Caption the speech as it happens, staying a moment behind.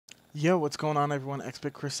Yo, what's going on, everyone?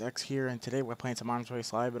 Xbit Chris X here, and today we're playing some Arms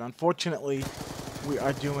Race Live, but unfortunately, we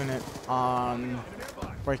are doing it on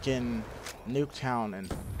freaking Nuketown, and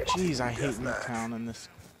jeez, I hate Nuketown in this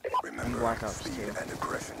and Black Ops 2. And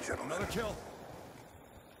aggression, gentlemen. Another kill.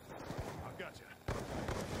 I've got you.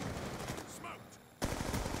 Smoked.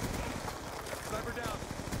 Sniper down.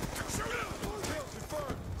 Kills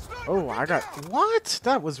confirmed. Sniper, Oh, I got what?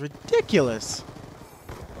 That was ridiculous.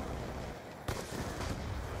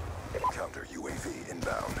 Counter UAV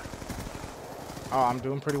inbound. Oh, I'm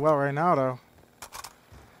doing pretty well right now, though.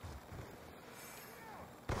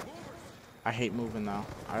 I hate moving now.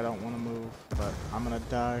 I don't want to move, but I'm gonna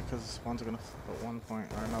die because one's gonna at one point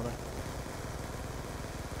or another.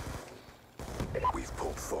 We've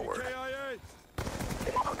pulled forward.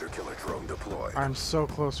 KIA. Hunter killer drone deployed. I'm so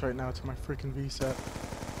close right now to my freaking VSAT.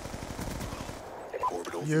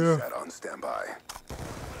 Orbital Yeah. VSAT on standby.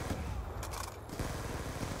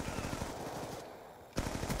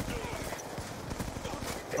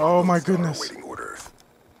 Oh my Star goodness. awaiting orders.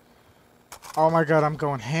 Oh my god, I'm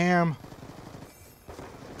going ham.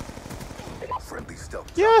 Friendly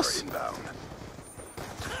stealth Yes! chopper inbound.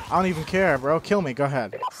 I don't even care, bro. Kill me. Go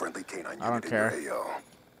ahead. Friendly canine I don't unit care. in your AO.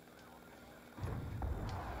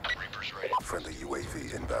 Reaper's ready. Friendly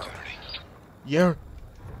UAV inbound. Yeah.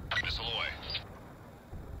 Missile away.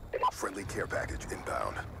 Friendly care package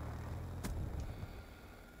inbound.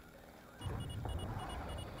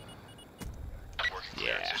 Working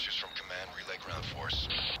clearance issues from command relay ground force.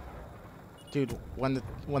 Dude, when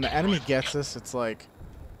the enemy gets us, it's like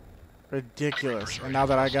ridiculous. And now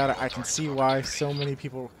that I got it, I can see why so many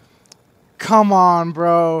people. Come on,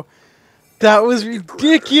 bro. That was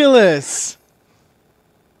ridiculous.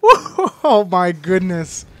 Oh my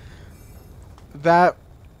goodness. That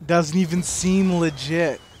doesn't even seem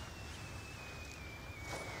legit.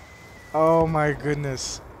 Oh my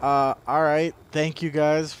goodness. Alright. Thank you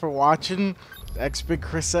guys for watching. Xbit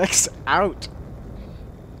Chris X out.